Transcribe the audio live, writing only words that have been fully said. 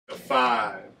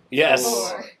5. Yes.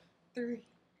 4, 3.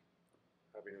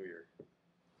 Happy New Year.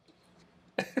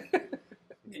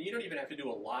 And you don't even have to do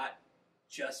a lot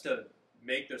just to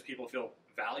make those people feel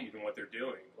valued in what they're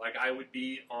doing. Like I would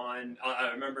be on,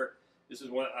 I remember this is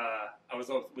what, I was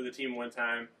with a team one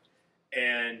time,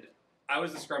 and I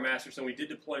was the scrum master, so when we did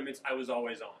deployments, I was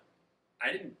always on.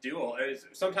 I didn't do all,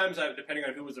 sometimes depending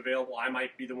on who was available, I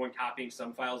might be the one copying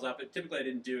some files up, but typically I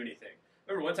didn't do anything.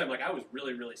 I remember one time, like I was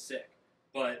really, really sick,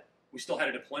 but we still had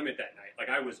a deployment that night. Like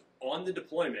I was on the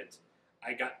deployment,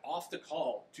 I got off the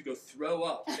call to go throw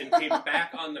up and came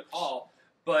back on the call,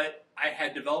 but I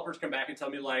had developers come back and tell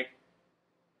me like,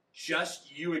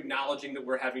 just you acknowledging that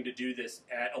we're having to do this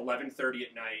at 11:30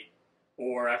 at night,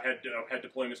 or I've had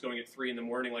deployments going at 3 in the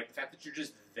morning, like the fact that you're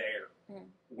just there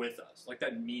with us, like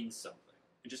that means something.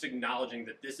 And just acknowledging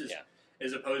that this is,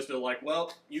 as opposed to like,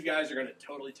 well, you guys are going to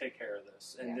totally take care of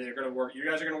this, and they're going to work. You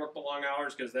guys are going to work the long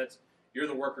hours because you're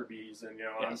the worker bees, and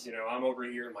I'm over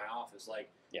here in my office, like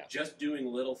just doing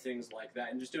little things like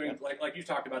that, and just doing like you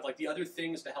talked about, like the other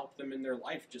things to help them in their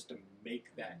life, just to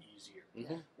make that easier.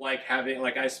 Like having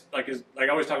I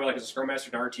always talk about, like as a scrum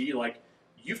master and RT, like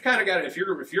you've kind of got to, if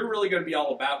you're really going to be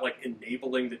all about like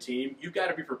enabling the team, you've got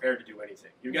to be prepared to do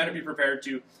anything. You've got to be prepared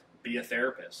to be a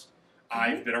therapist.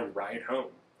 I've been a ride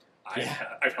home.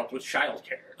 I've helped with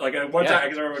childcare. Like one time, I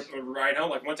remember a ride home.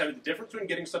 Like one time, the difference between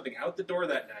getting something out the door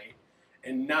that night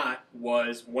and not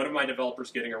was one of my developers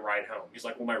getting a ride home. He's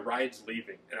like, well, my ride's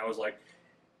leaving. And I was like,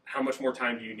 how much more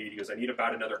time do you need? He goes, I need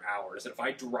about another hour. I said, if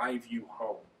I drive you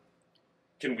home,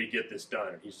 can we get this done?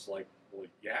 And he's just like, well,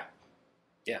 yeah.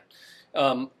 Yeah.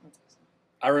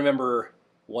 I remember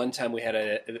one time we had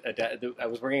I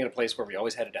was working at a place where we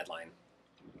always had a deadline.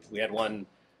 We had one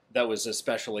that was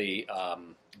especially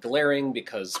glaring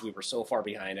because we were so far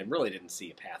behind and really didn't see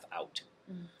a path out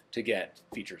to get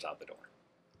features out the door.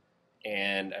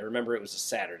 And I remember it was a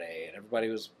Saturday and everybody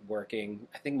was working.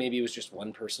 I think maybe it was just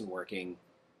one person working.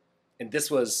 And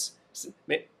this was,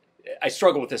 I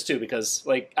struggle with this too because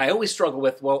like I always struggle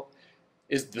with, well,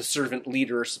 is the servant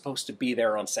leader supposed to be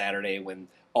there on Saturday when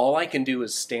all I can do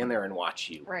is stand there and watch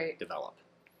you develop?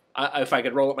 If I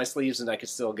could roll up my sleeves and I could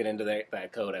still get into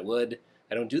that code, I would.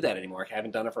 I don't do that anymore. I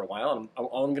haven't done it for a while. And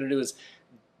all I'm going to do is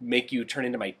make you turn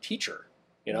into my teacher,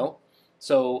 you know?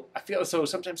 So I feel, so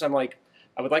sometimes I'm like,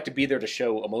 I would like to be there to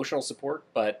show emotional support,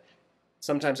 but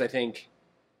sometimes I think,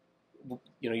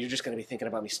 you know, you're just going to be thinking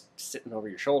about me sitting over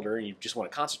your shoulder and you just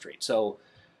want to concentrate. So,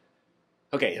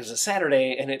 okay, it was a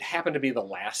Saturday and it happened to be the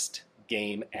last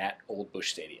game at Old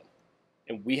Busch Stadium.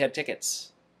 And we had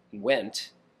tickets and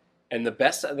went. And the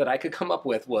best that I could come up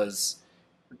with was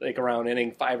like around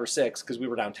inning 5 or 6, because we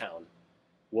were downtown,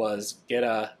 was get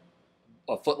a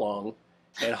foot long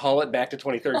and haul it back to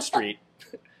 23rd Street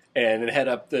and then head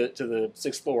up to the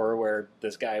 6th floor where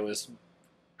this guy was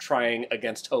trying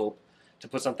against hope to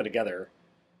put something together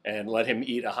and let him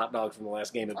eat a hot dog from the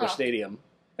last game at Busch Stadium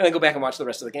and then go back and watch the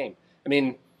rest of the game. I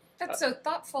mean... That's so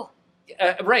thoughtful.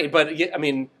 Right, but I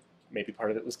mean, maybe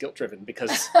part of it was guilt-driven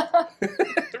because...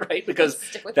 right, because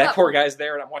that poor guy's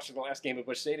there and I'm watching the last game at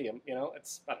Busch Stadium, you know?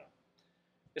 I don't know.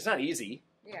 It's not easy.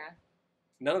 Yeah.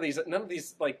 None of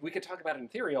these, like, we could talk about it in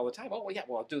theory all the time. Oh, well, yeah,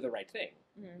 well, I'll do the right thing.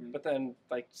 Mm-hmm. But then,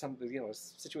 like, a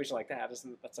situation like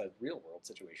that's a real-world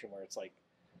situation where it's like,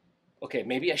 okay,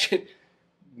 maybe I should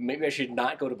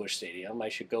not go to Busch Stadium. I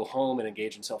should go home and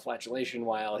engage in self-flagellation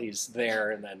while he's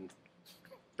there and then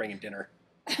bring him dinner.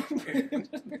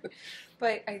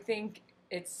 But I think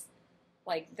it's,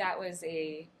 like, that was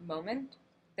a moment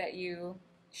that you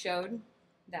showed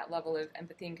that level of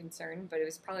empathy and concern, but it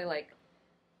was probably, like,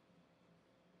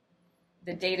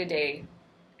 the day-to-day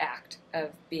act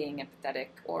of being empathetic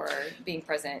or being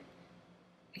present.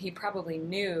 He probably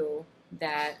knew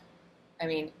that, I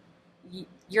mean,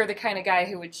 you're the kind of guy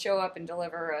who would show up and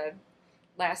deliver a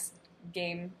last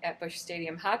game at Busch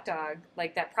Stadium hot dog.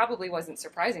 Like, that probably wasn't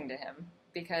surprising to him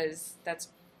because that's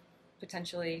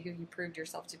potentially who you proved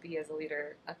yourself to be as a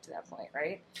leader up to that point,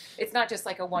 right? It's not just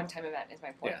like a one-time event is my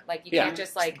point. Yeah. Like, you can't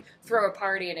just like throw a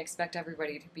party and expect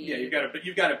everybody to be... Yeah, you've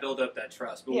got to build up that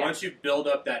trust. But once you build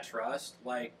up that trust,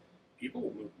 like, people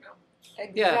will move mountains.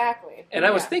 Exactly. Yeah. And I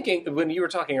was thinking, when you were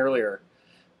talking earlier,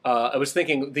 I was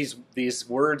thinking these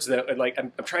words that, like,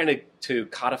 I'm trying to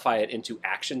codify it into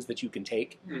actions that you can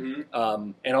take.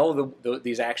 Mm-hmm. And all of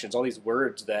these actions, all these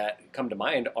words that come to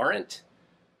mind aren't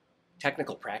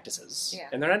technical practices,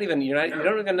 and they're not even you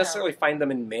don't even necessarily find them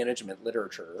in management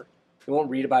literature. You won't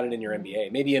read about it in your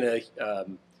MBA, maybe in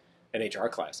an HR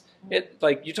class. It,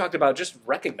 like you talked about, just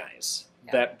recognize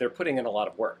that they're putting in a lot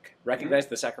of work. Recognize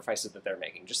the sacrifices that they're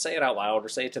making. Just say it out loud or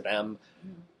say it to them.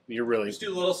 You're really just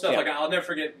do little stuff. Like, I'll never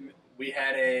forget we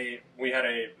had a when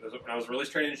I was a release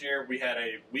train engineer, we had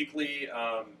a weekly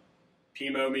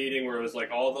PMO meeting where it was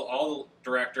like all the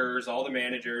directors, all the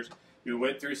managers who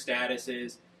went through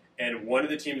statuses, and one of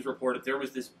the teams reported there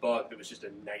was this bug that was just a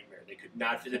nightmare. They could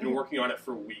not. They'd been working on it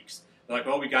for weeks. They're like,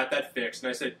 "Oh, we got that fixed." And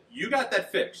I said, "You got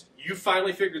that fixed? You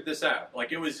finally figured this out?"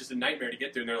 Like, it was just a nightmare to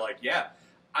get through. And they're like, "Yeah."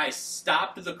 I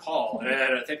stopped the call, and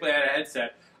thankfully I had a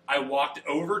headset. I walked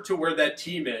over to where that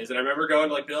team is, and I remember going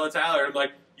to like Bill and Tyler. And I'm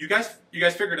like, "You guys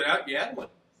figured it out?" Yeah. I'm like,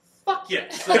 "Fuck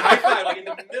yes!" Like, high five, like in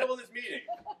the middle of this meeting.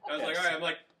 I was like, "All right." I'm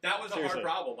like, "That was a hard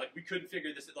problem. Like, we couldn't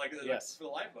figure this like for the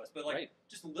life of us." But like,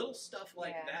 just little stuff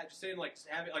like that. Just saying, like,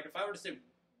 having like, if I were to say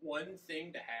one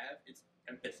thing to have, it's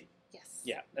empathy. Yes.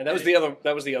 Yeah, and that was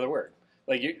the other word.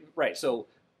 Like, so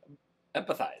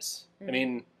empathize. I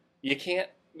mean, you can't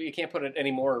put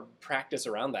any more practice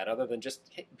around that other than just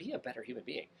be a better human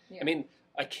being. I mean,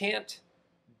 I can't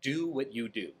do what you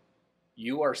do.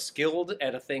 You are skilled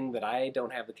at a thing that I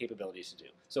don't have the capabilities to do.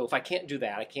 So if I can't do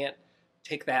that, I can't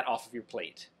take that off of your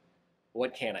plate.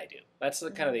 What can I do? That's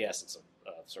the kind of the essence of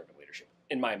servant leadership,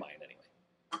 in my mind, anyway.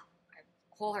 I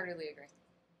wholeheartedly agree.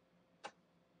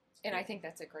 And I think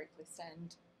that's a great place to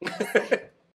end.